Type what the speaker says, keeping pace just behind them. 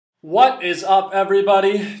What is up,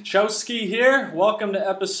 everybody? CHOWSKI here. Welcome to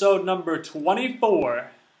episode number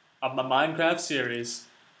 24 of my Minecraft series.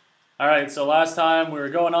 Alright, so last time we were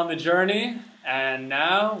going on the journey, and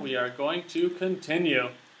now we are going to continue.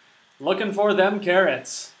 Looking for them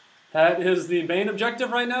carrots. That is the main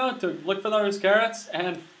objective right now, to look for those carrots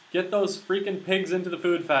and get those freaking pigs into the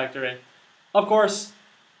food factory. Of course,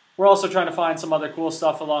 we're also trying to find some other cool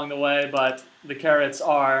stuff along the way, but the carrots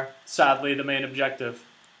are, sadly, the main objective.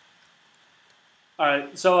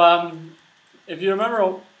 Alright, so, if you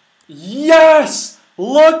remember... Yes!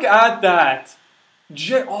 Look at that!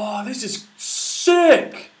 Oh, this is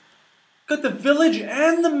sick! Got the village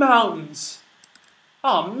and the mountains.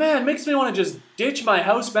 Oh, man, makes me want to just ditch my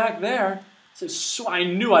house back there. So I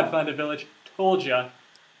knew I'd find a village. Told ya.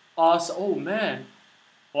 Awesome. Oh, man.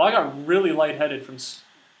 Well, I got really lightheaded from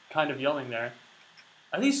kind of yelling there.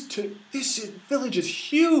 At least this village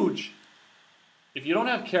is huge! If you don't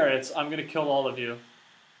have carrots, I'm going to kill all of you.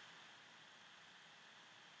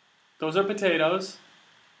 Those are potatoes.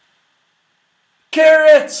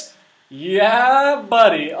 Carrots! Yeah,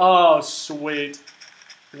 buddy. Oh, sweet.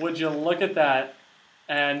 Would you look at that?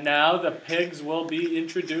 And now the pigs will be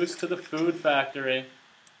introduced to the food factory.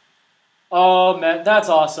 Oh, man, that's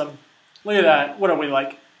awesome. Look at that. What are we,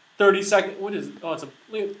 like, 30 seconds? What is it? Oh, it's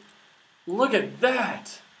a... Look at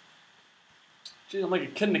that. Gee, I'm like a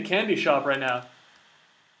kid in a candy shop right now.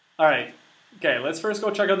 Alright, okay, let's first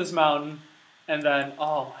go check out this mountain, and then,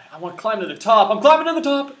 oh, I want to climb to the top. I'm climbing to the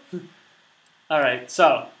top! Alright,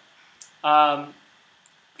 so,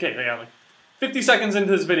 okay, we got like 50 seconds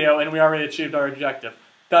into this video, and we already achieved our objective.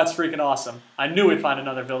 That's freaking awesome. I knew we'd find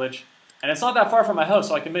another village, and it's not that far from my house,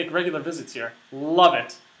 so I can make regular visits here. Love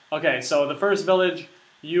it. Okay, so the first village,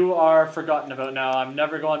 you are forgotten about now. I'm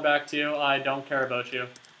never going back to you. I don't care about you.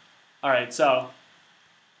 Alright, so...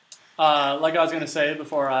 like I was going to say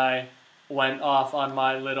before I went off on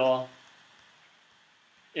my little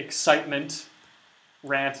excitement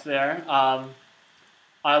rant there,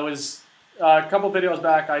 I was, a couple videos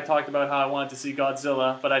back I talked about how I wanted to see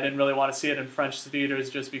Godzilla, but I didn't really want to see it in French theaters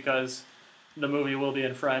just because the movie will be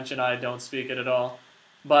in French and I don't speak it at all.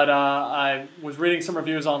 But I was reading some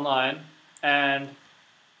reviews online, and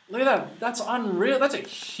look at that, that's unreal, that's a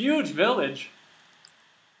huge village.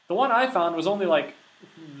 The one I found was only like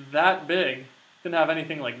that big. Didn't have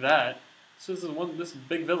anything like that. So this is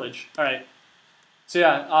big village. Alright. So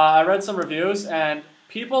yeah, I read some reviews and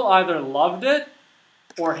people either loved it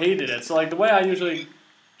or hated it. So like the way I usually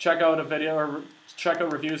check out a video or check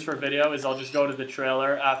out reviews for a video is I'll just go to the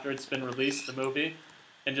trailer after it's been released, the movie,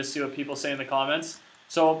 and just see what people say in the comments.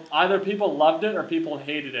 So either people loved it or people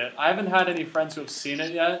hated it. I haven't had any friends who have seen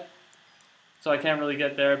it yet, so I can't really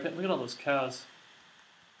get their opinion. Look at all those cows.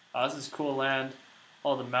 Oh, this is cool land.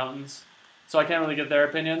 All the mountains. So I can't really get their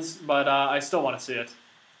opinions, but I still want to see it.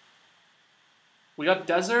 We got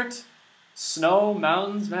desert, snow,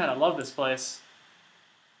 mountains. Man, I love this place.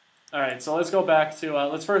 Alright, so let's go back to,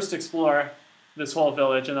 let's first explore this whole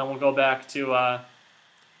village, and then we'll go back to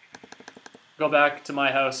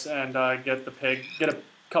my house and get a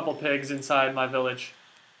couple pigs inside my village.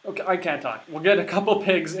 Okay, I can't talk. We'll get a couple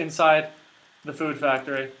pigs inside the food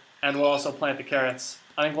factory, and we'll also plant the carrots.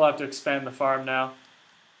 I think we'll have to expand the farm now.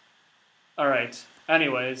 Alright,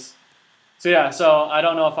 anyways. So yeah, so I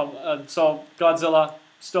don't know if I'm... so, Godzilla,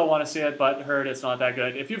 still want to see it, but heard it's not that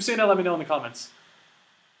good. If you've seen it, let me know in the comments.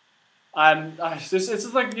 It's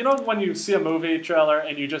just like, you know when you see a movie trailer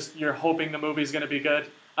and you're hoping the movie's going to be good?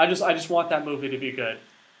 I just want that movie to be good.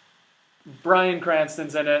 Bryan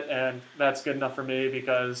Cranston's in it, and that's good enough for me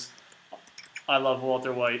because I love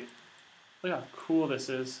Walter White. Look how cool this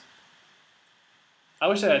is. I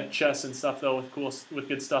wish I had chests and stuff though with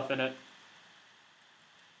good stuff in it.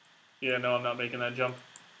 Yeah, no, I'm not making that jump.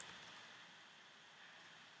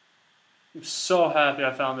 I'm so happy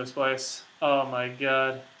I found this place. Oh my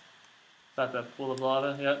god. Is that the pool of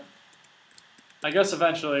lava yet? I guess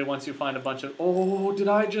eventually once you find a bunch of... Oh, did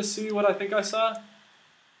I just see what I think I saw?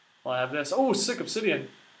 Well, I have this. Oh, sick obsidian.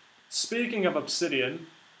 Speaking of obsidian,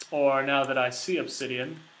 or now that I see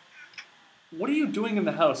obsidian, what are you doing in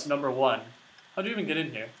the house, number one? How'd you even get in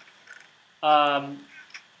here? I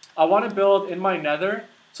want to build in my nether.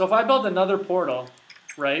 So if I build another portal,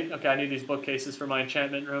 right? Okay, I need these bookcases for my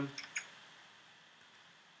enchantment room.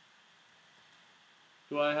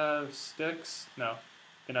 Do I have sticks? No.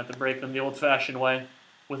 Gonna have to break them the old-fashioned way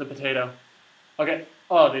with a potato. Okay.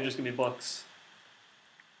 Oh, they just give me books.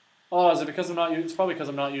 Oh, is it because I'm not... It's probably because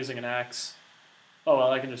I'm not using an axe. Oh,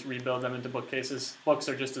 well, I can just rebuild them into bookcases. Books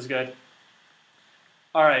are just as good.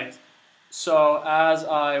 Alright. So, as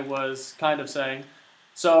I was kind of saying,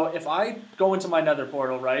 So if I go into my nether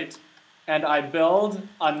portal, right, and I build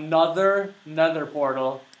another nether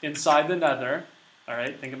portal inside the nether, all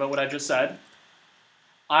right, think about what I just said,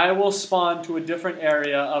 I will spawn to a different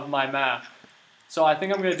area of my map. So I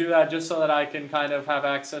think I'm going to do that just so that I can kind of have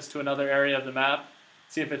access to another area of the map.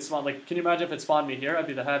 See if it spawned, like, can you imagine if it spawned me here? I'd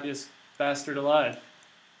be the happiest bastard alive.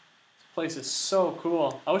 This place is so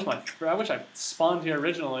cool. I wish I spawned here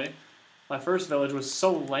originally. My first village was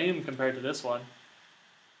so lame compared to this one.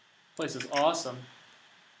 This place is awesome.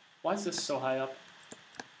 Why is this so high up?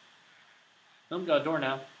 Nope, got a door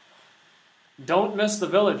now. Don't miss the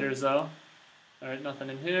villagers, though. Alright, nothing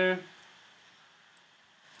in here.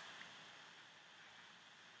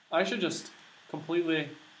 I should just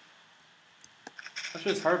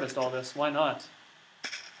harvest all this. Why not?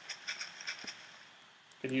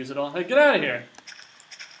 Could use it all. Hey, get out of here!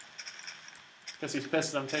 Guess he's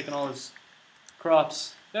pissed that I'm taking all his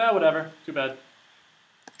crops. Yeah, whatever. Too bad.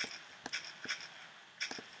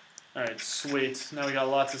 Alright, sweet. Now we got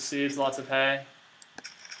lots of seeds, lots of hay.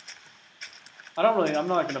 I'm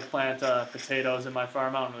not going to plant potatoes in my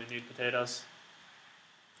farm. I don't really need potatoes.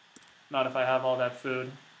 Not if I have all that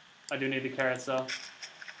food. I do need the carrots, though.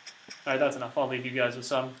 Alright, that's enough. I'll leave you guys with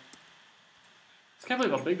some. I can't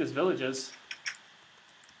believe how big this village is.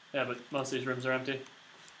 Yeah, but most of these rooms are empty.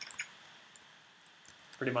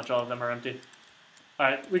 Pretty much all of them are empty.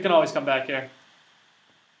 Alright, we can always come back here.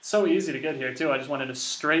 It's so easy to get here, too. I just wanted a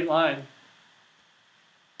straight line.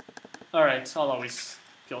 Alright, I'll always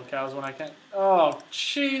kill cows when I can. Oh,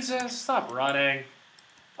 Jesus! Stop running.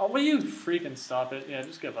 Oh, will you freaking stop it? Yeah,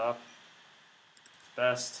 just give up. It's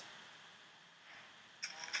best.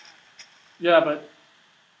 Yeah, but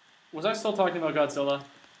was I still talking about Godzilla?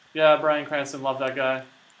 Yeah, Bryan Cranston loved that guy.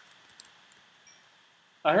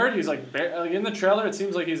 I heard he's like in the trailer. It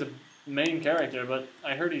seems like he's a main character, but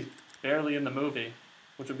I heard he's barely in the movie,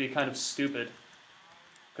 which would be kind of stupid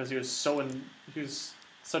because he was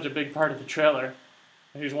such a big part of the trailer.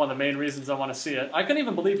 He was one of the main reasons I want to see it. I couldn't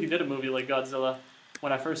even believe he did a movie like Godzilla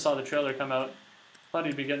when I first saw the trailer come out. Thought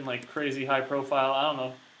he'd be getting like crazy high profile. I don't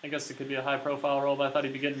know. I guess it could be a high profile role, but I thought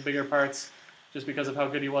he'd be getting bigger parts just because of how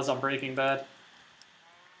good he was on Breaking Bad.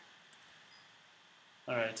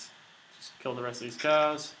 Alright. Just kill the rest of these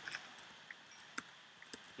cows.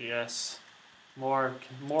 Yes. More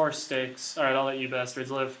steaks. Alright, I'll let you bastards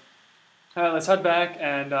live. Alright, let's head back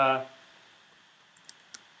and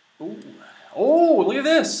ooh. Oh, look at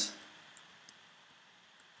this!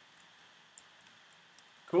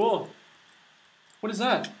 Cool. What is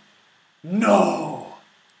that? No!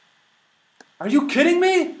 Are you kidding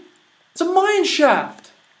me? It's a mine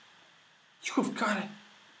shaft! You've got it.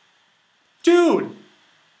 Dude!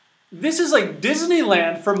 This is like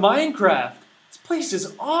Disneyland for Minecraft. This place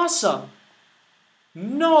is awesome.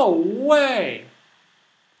 No way!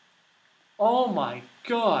 Oh my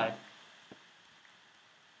god.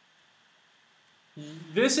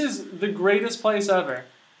 This is the greatest place ever.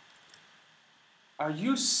 Are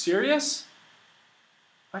you serious?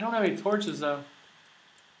 I don't have any torches though.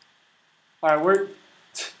 Alright,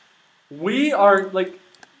 we are like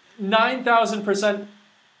 9,000%.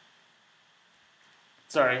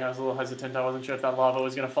 Sorry, I was a little hesitant. I wasn't sure if that lava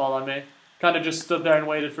was going to fall on me. Kind of just stood there and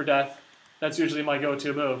waited for death. That's usually my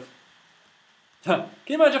go-to move. Can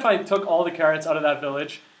you imagine if I took all the carrots out of that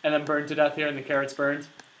village and then burned to death here and the carrots burned?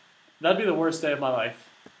 That'd be the worst day of my life.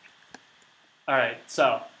 Alright,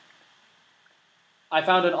 so I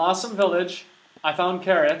found an awesome village, I found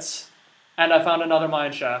carrots, and I found another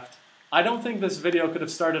mine shaft. I don't think this video could have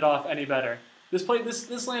started off any better. This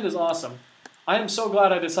land is awesome. I am so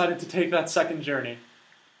glad I decided to take that second journey.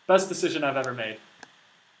 Best decision I've ever made.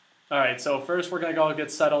 Alright, so first we're going to go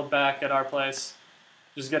get settled back at our place.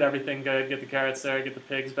 Just get everything good, get the carrots there, get the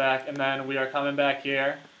pigs back, and then we are coming back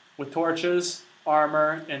here with torches,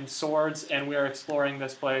 armor, and swords, and we are exploring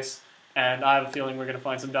this place, and I have a feeling we're going to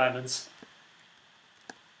find some diamonds.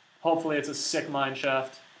 Hopefully it's a sick mine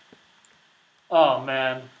shaft. Oh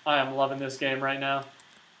man, I am loving this game right now.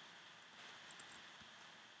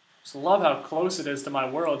 Just love how close it is to my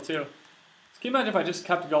world too. Can you imagine if I just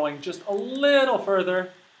kept going just a little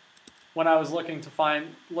further when I was looking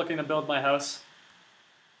to build my house?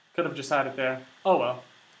 Could have just had it there. Oh well.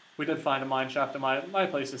 We did find a mine shaft, and my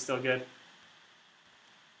place is still good.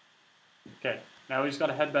 Okay, now we just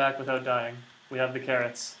gotta head back without dying. We have the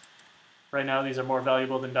carrots. Right now these are more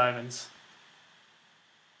valuable than diamonds.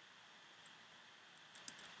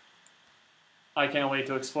 I can't wait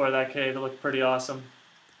to explore that cave. It looked pretty awesome.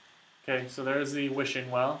 Okay, so there's the wishing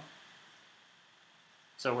well.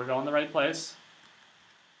 So we're going the right place.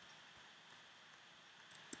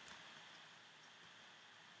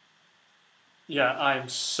 Yeah, I am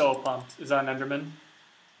so pumped. Is that an Enderman?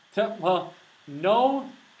 Well, no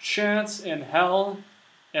chance in hell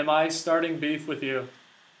am I starting beef with you.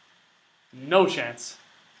 No chance.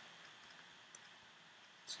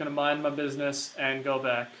 Just gonna mind my business and go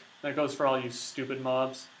back. That goes for all you stupid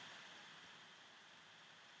mobs.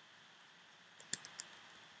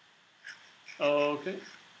 Okay.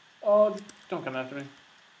 Oh, don't come after me.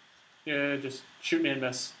 Yeah, just shoot me and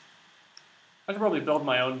miss. I could probably build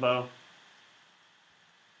my own bow.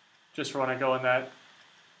 Just for when I go in that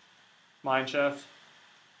mine shaft.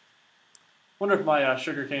 Wonder if my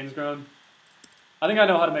sugar cane's grown. I think I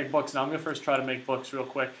know how to make books now. I'm gonna first try to make books real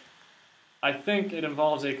quick. I think it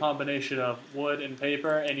involves a combination of wood and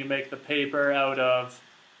paper, and you make the paper out of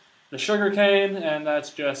the sugar cane, and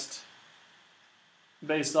that's just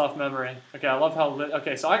based off memory. Okay, I love how lit.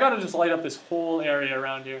 Okay, so I gotta just light up this whole area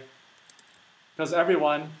around here. Because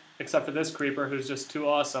everyone, except for this creeper who's just too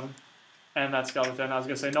awesome, and that skeleton, I was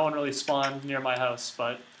gonna say no one really spawned near my house,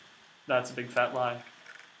 but that's a big fat lie.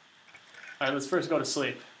 Alright, let's first go to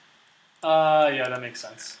sleep. Yeah, that makes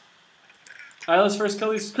sense. Alright, let's first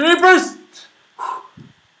kill these creepers!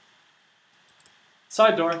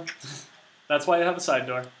 Side door. That's why you have a side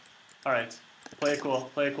door. Alright, play it cool,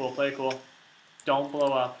 play it cool, play it cool. Don't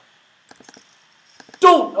blow up.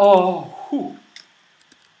 Don't! Oh! Whew.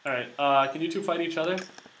 Alright, can you two fight each other?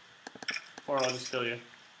 Or I'll just kill you.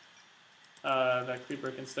 That creeper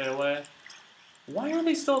can stay away. Why are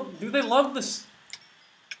they still... Do they love this...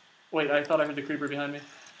 Wait, I thought I heard the creeper behind me.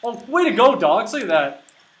 Oh, way to go, dogs! Look at that.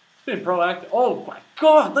 It's being proactive. Oh my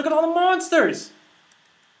god, look at all the monsters!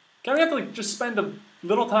 Can we have to like just spend a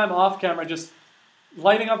little time off camera just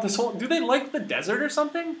lighting up this whole... Do they like the desert or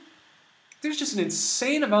something? There's just an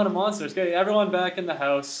insane amount of monsters. Okay, everyone back in the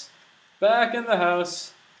house. Back in the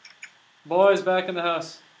house. Boys, back in the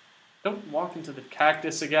house. Don't walk into the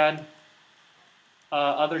cactus again.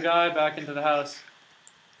 Other guy, back into the house.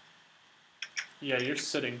 Yeah, you're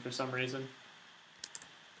sitting for some reason.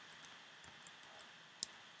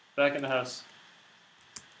 Back in the house.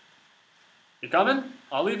 You coming?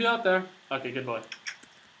 I'll leave you out there. Okay, good boy.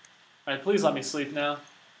 Alright, please let me sleep now.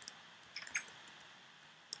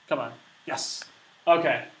 Come on. Yes.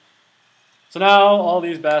 Okay. So now all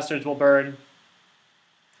these bastards will burn.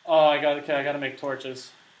 Oh, I gotta make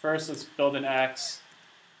torches. First, let's build an axe.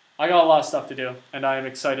 I got a lot of stuff to do, and I am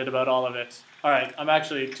excited about all of it. Alright, I'm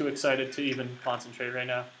actually too excited to even concentrate right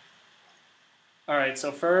now. Alright,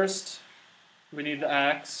 so first, we need the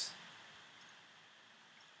axe.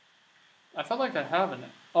 I felt like I have an...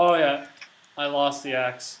 Oh yeah, I lost the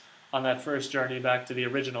axe on that first journey back to the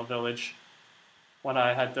original village when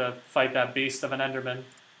I had to fight that beast of an Enderman.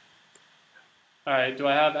 Alright, do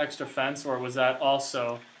I have extra fence, or was that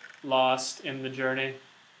also lost in the journey?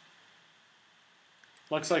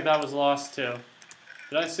 Looks like that was lost too.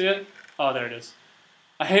 Did I see it? Oh, there it is.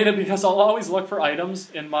 I hate it because I'll always look for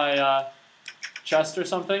items in my chest or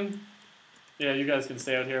something. Yeah, you guys can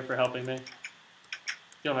stay out here for helping me.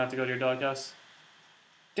 You don't have to go to your doghouse.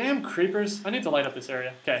 Damn creepers. I need to light up this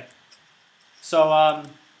area. Okay. So,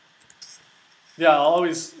 yeah, I'll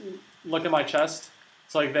always look at my chest.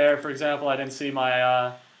 So, like there, for example, I didn't see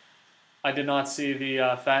my, I did not see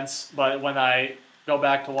the fence, but when I go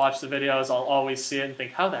back to watch the videos, I'll always see it and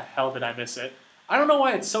think, how the hell did I miss it? I don't know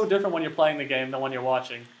why it's so different when you're playing the game than when you're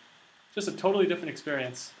watching. Just a totally different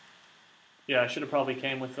experience. Yeah, I should have probably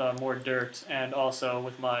came with more dirt and also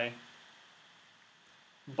with my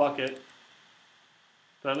bucket.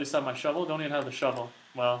 But at least have my shovel. Don't even have the shovel.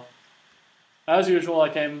 Well, as usual, I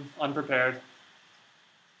came unprepared.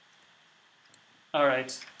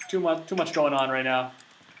 Alright, too much going on right now.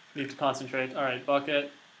 Need to concentrate. Alright,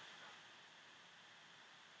 bucket.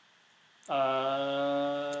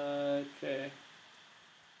 Okay.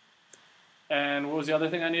 And what was the other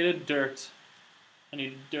thing I needed? Dirt. I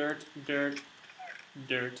need dirt, dirt,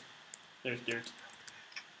 dirt. There's dirt.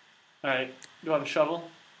 Alright, do I have a shovel?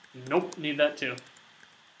 Nope, need that too.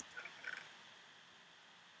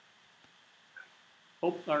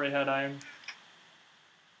 Oh, already had iron.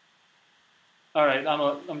 Alright,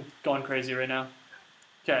 I'm going crazy right now.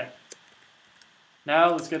 Okay.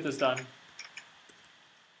 Now let's get this done.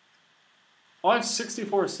 Oh, I have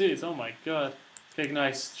 64 seeds. Oh my god. Okay,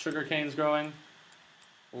 nice. Sugar cane's growing.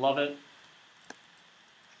 Love it.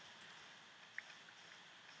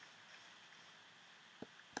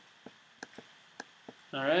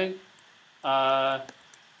 Alright. I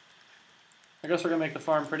guess we're gonna make the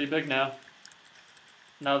farm pretty big now.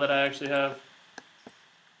 Now that I actually have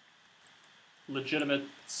legitimate...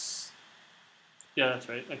 Yeah, that's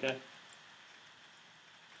right. Okay.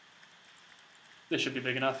 This should be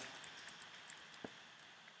big enough.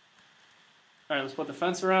 Alright, let's put the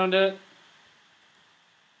fence around it.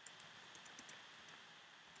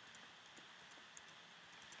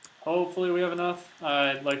 Hopefully we have enough.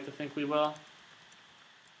 I'd like to think we will.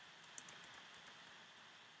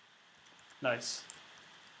 Nice.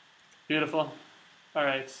 Beautiful.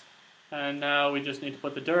 Alright. And now we just need to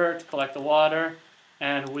put the dirt, collect the water,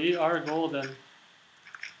 and we are golden.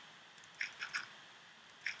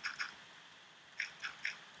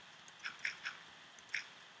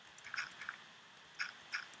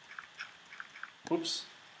 Oops.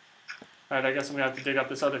 Alright, I guess I'm going to have to dig up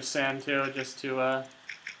this other sand too, just to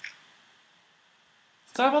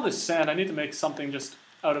I have all this sand, I need to make something just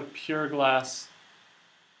out of pure glass.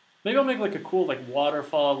 Maybe I'll make like a cool like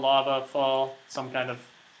waterfall, lava fall, some kind of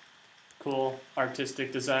cool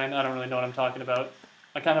artistic design. I don't really know what I'm talking about.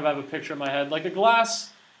 I kind of have a picture in my head, like a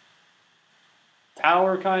glass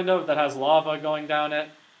tower kind of that has lava going down it.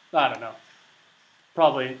 I don't know.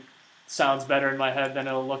 Probably sounds better in my head than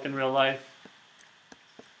it'll look in real life,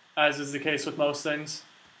 as is the case with most things.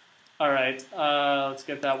 Alright, let's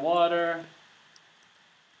get that water.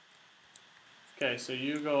 Okay, so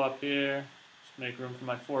you go up here. Just make room for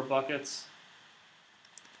my 4 buckets.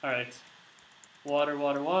 Alright. Water,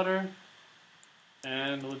 water, water.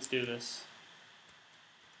 And let's do this.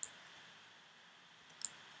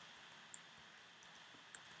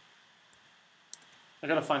 I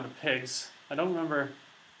gotta find the pigs. I don't remember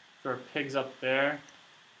if there are pigs up there.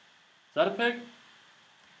 Is that a pig?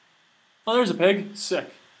 Oh, there's a pig.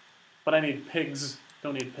 Sick. But I need pigs.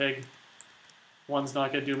 Don't need pig. One's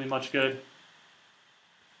not gonna do me much good.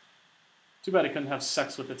 Too bad it couldn't have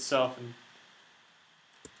sex with itself and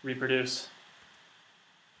reproduce.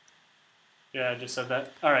 Yeah, I just said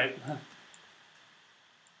that. Alright.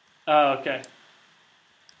 Okay.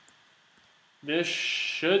 This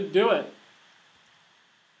should do it.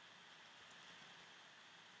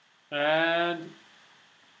 And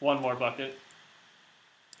 1 more bucket.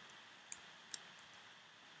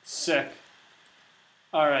 Sick.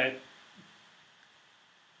 Alright.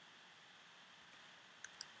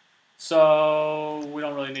 So, we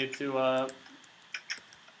don't really need to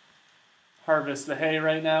harvest the hay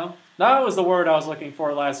right now. That was the word I was looking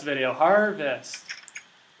for last video. Harvest.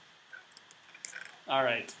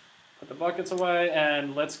 Alright. Put the buckets away,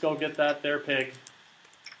 and let's go get that there pig.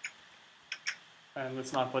 And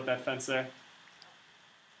let's not put that fence there.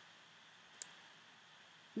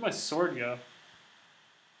 Where'd my sword go?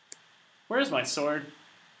 Where's my sword?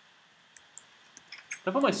 Did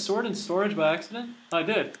I put my sword in storage by accident? Oh, I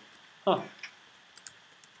did. Huh.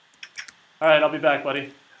 Alright, I'll be back,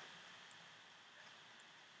 buddy.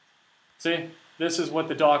 See? This is what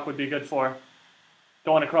the dock would be good for.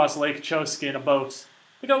 Going across Lake CHOWSKI in a boat.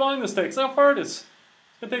 Look how long this takes. Look how far it is.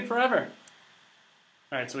 It's gonna take forever.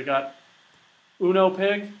 Alright, so we got Uno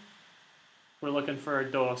pig. We're looking for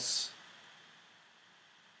a dos.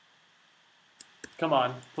 Come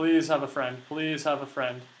on. Please have a friend. Please have a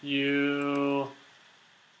friend. You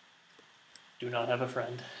do not have a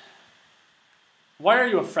friend. Why are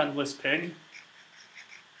you a friendless pig?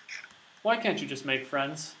 Why can't you just make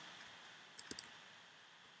friends?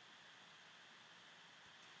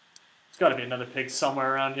 There's got to be another pig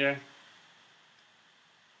somewhere around here.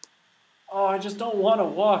 Oh, I just don't want to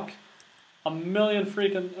walk a million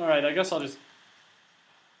freaking... Alright, I guess I'll just...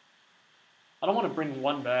 I don't want to bring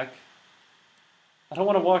one back. I don't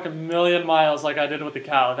want to walk a million miles like I did with the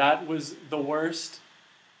cow. That was the worst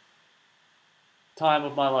time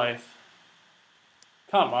of my life.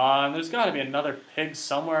 Come on, there's got to be another pig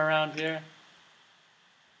somewhere around here.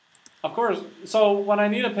 Of course, so when I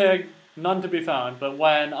need a pig, none to be found. But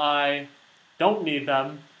when I don't need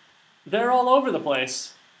them, they're all over the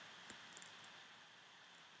place.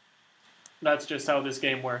 That's just how this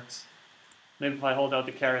game works. Maybe if I hold out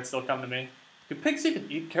the carrots, they'll come to me. Do pigs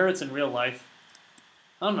even eat carrots in real life?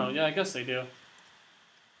 I don't know. Yeah, I guess they do.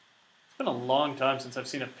 It's been a long time since I've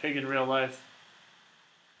seen a pig in real life.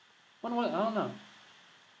 I don't know.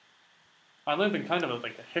 I live in kind of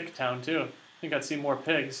like a hick town, too. I think I'd see more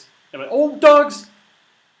pigs. Anyway, oh, dogs!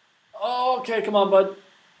 Oh, okay, come on, bud.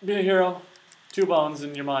 Be a hero. 2 bones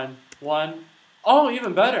in your mind. 1. Oh,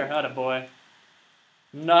 even better. Attaboy.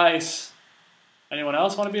 Nice. Anyone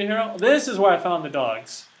else want to be a hero? This is where I found the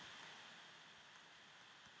dogs.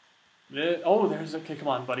 Oh, there's... Okay, come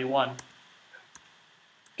on, buddy. 1.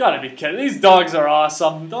 Gotta be kidding. These dogs are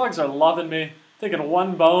awesome. Dogs are loving me. Taking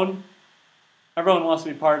 1 bone. Everyone wants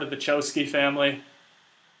to be part of the CHOWSKI family.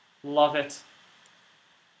 Love it.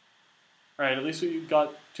 Alright, at least we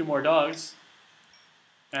got 2 more dogs.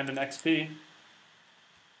 And an XP.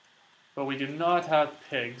 But we do not have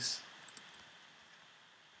pigs.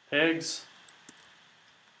 Pigs.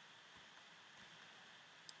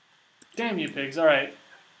 Damn you pigs. Alright.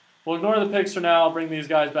 We'll ignore the pigs for now. I'll bring these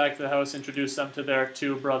guys back to the house, introduce them to their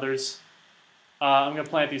two brothers. I'm going to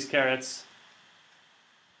plant these carrots.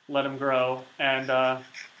 Let them grow. And I'll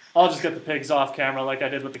just get the pigs off camera like I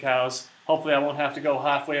did with the cows. Hopefully I won't have to go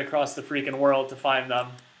halfway across the freaking world to find them.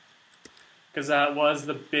 Because that was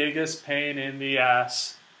the biggest pain in the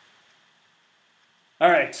ass.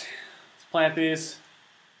 Alright. Let's plant these.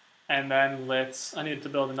 And then I need to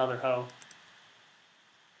build another hoe.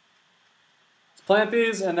 Let's plant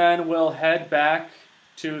these and then we'll head back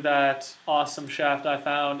to that awesome shaft I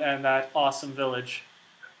found and that awesome village.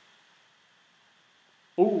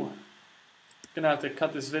 Ooh. Gonna have to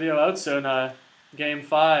cut this video out soon. Game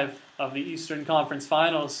 5 of the Eastern Conference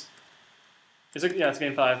Finals. Is it? Yeah, it's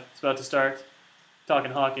Game 5. It's about to start.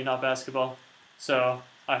 Talking hockey, not basketball. So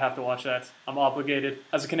I have to watch that. I'm obligated.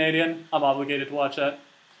 As a Canadian, I'm obligated to watch that.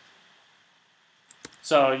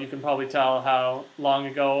 So you can probably tell how long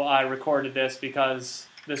ago I recorded this because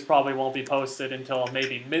this probably won't be posted until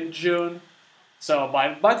maybe mid-June. So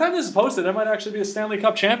by the time this is posted, there might actually be a Stanley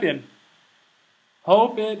Cup champion.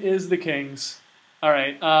 Hope it is the Kings.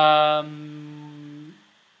 Alright, I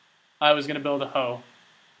was going to build a hoe.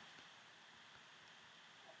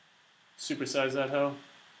 Supersize that hoe.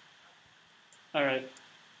 Alright.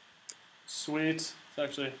 Sweet. It's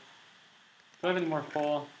actually... Do I have any more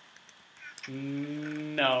coal?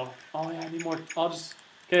 No. Oh yeah, I need more. I'll just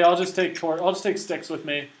take sticks with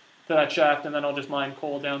me to that shaft, and then I'll just mine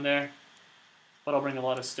coal down there. But I'll bring a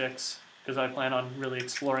lot of sticks because I plan on really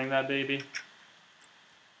exploring that baby.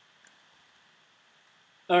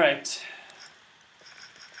 All right.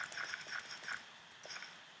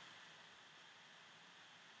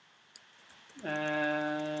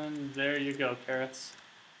 And there you go, carrots.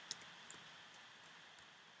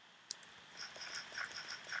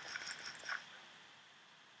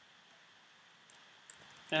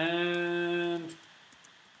 And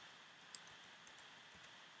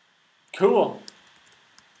cool.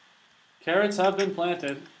 Carrots have been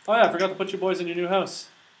planted. Oh yeah, I forgot to put you boys in your new house.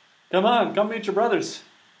 Come on, come meet your brothers.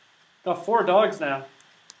 Got 4 dogs now.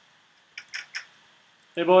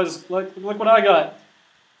 Hey boys, look what I got.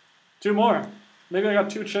 2 more. Maybe I got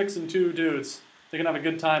 2 chicks and 2 dudes. They can have a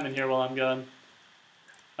good time in here while I'm gone.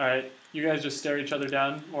 Alright, you guys just stare each other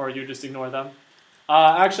down, or you just ignore them.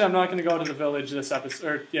 Actually, I'm not going to go to the village this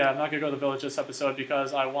episode. I'm not going to go to the village this episode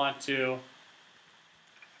because I want to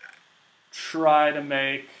try to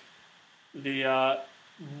make the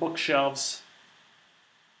bookshelves.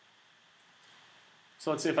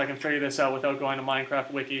 So let's see if I can figure this out without going to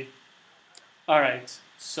Minecraft Wiki. Alright,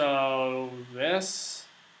 so this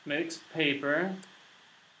makes paper.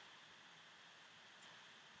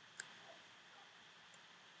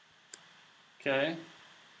 Okay.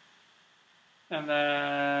 And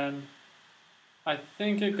then I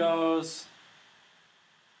think it goes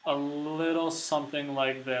a little something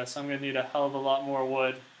like this. I'm going to need a hell of a lot more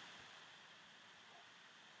wood.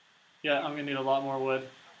 Yeah, I'm going to need a lot more wood.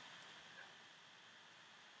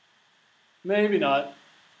 Maybe not.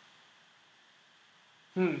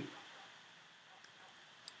 Alright,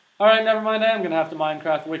 never mind. I am going to have to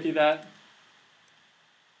Minecraft Wiki that.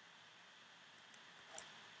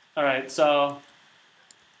 Alright, so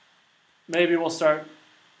maybe we'll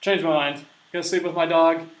change my mind. Gonna sleep with my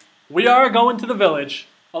dog. We are going to the village.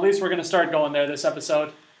 At least we're gonna start going there this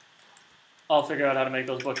episode. I'll figure out how to make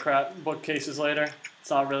those bookcases later. It's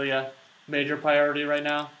not really a major priority right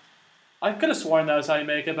now. I could have sworn that was how you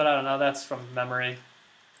make it, but I don't know. That's from memory.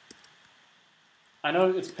 I know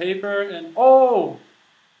it's paper and... Oh!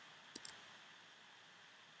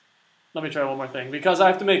 Let me try one more thing. Because I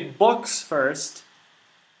have to make books first.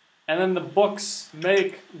 And then the books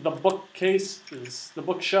make the bookcases, the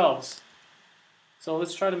bookshelves. So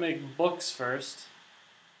let's try to make books first.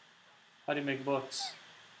 How do you make books?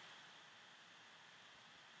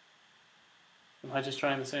 Am I just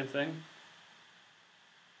trying the same thing?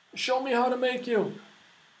 Show me how to make you!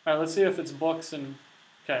 Alright, let's see if it's books and...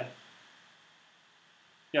 Okay.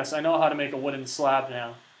 Yes, I know how to make a wooden slab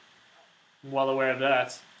now. I'm well aware of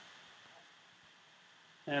that.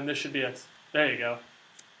 And this should be it. There you go.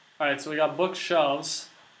 Alright, so we got bookshelves.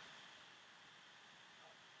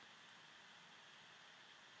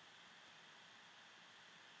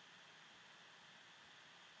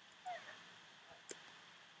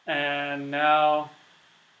 And now,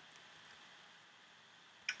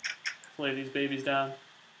 lay these babies down.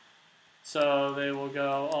 So they will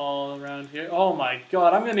go all around here. Oh my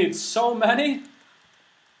god, I'm going to need so many!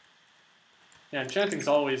 Yeah, enchanting's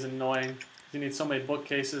always annoying. You need so many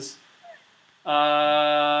bookcases. I'm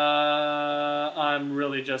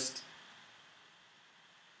really just...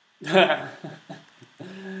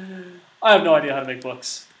 I have no idea how to make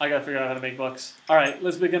books. I gotta figure out how to make books. Alright,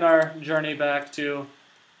 let's begin our journey back to...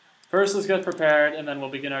 First, let's get prepared, and then we'll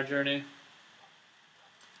begin our journey.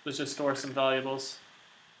 Let's just store some valuables.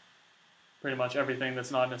 Pretty much everything that's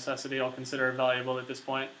not a necessity I'll consider valuable at this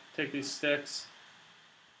point. Take these sticks.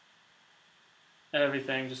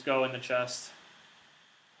 Everything just go in the chest.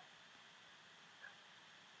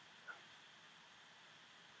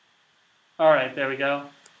 Alright, there we go.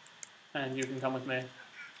 And you can come with me.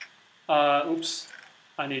 Oops.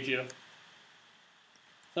 I need you. Is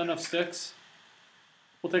that enough sticks?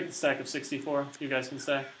 We'll take the stack of 64. You guys can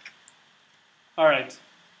stay. Alright.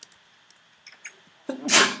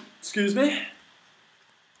 Excuse me?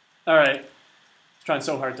 Alright. Trying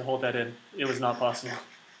so hard to hold that in. It was not possible.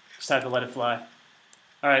 Just had to let it fly.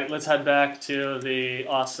 Alright, let's head back to the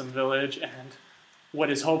awesome village and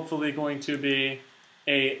what is hopefully going to be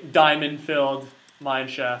a diamond-filled mine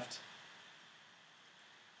shaft.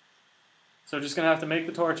 So just going to have to make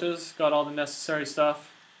the torches, got all the necessary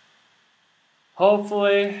stuff.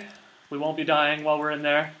 Hopefully we won't be dying while we're in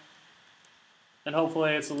there. And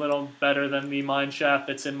hopefully it's a little better than the mine shaft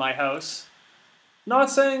that's in my house. Not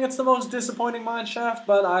saying it's the most disappointing mine shaft,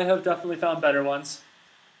 but I have definitely found better ones.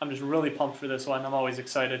 I'm just really pumped for this one. I'm always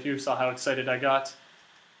excited. You saw how excited I got.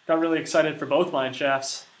 Got really excited for both mine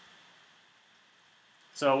shafts.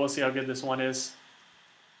 So we'll see how good this one is.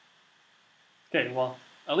 Okay, well,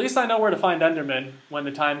 at least I know where to find Endermen when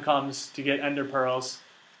the time comes to get Ender Pearls.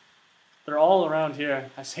 They're all around here.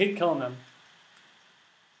 I just hate killing them.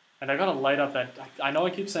 And I gotta light up that... I know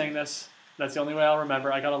I keep saying this. That's the only way I'll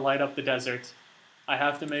remember. I gotta light up the desert. I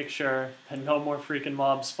have to make sure that no more freaking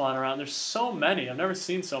mobs spawn around. There's so many. I've never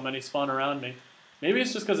seen so many spawn around me. Maybe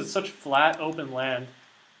it's just because it's such flat, open land.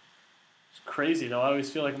 It's crazy, though. I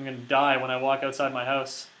always feel like I'm going to die when I walk outside my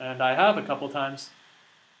house. And I have a couple times.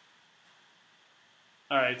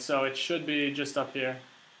 Alright, so it should be just up here.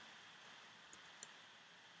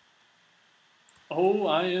 Oh,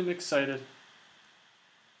 I am excited.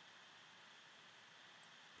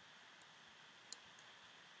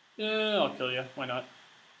 Yeah, I'll kill you. Why not?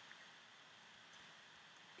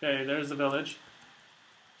 Okay, there's the village.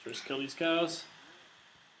 Let's just kill these cows.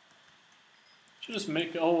 Should just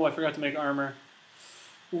make... Oh, I forgot to make armor.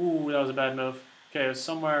 Ooh, that was a bad move. Okay, it was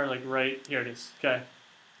somewhere like right... Here it is. Okay.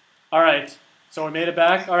 Alright, so we made it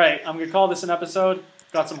back. Alright, I'm going to call this an episode.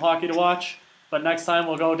 Got some hockey to watch. But next time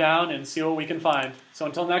we'll go down and see what we can find. So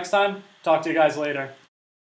until next time, talk to you guys later.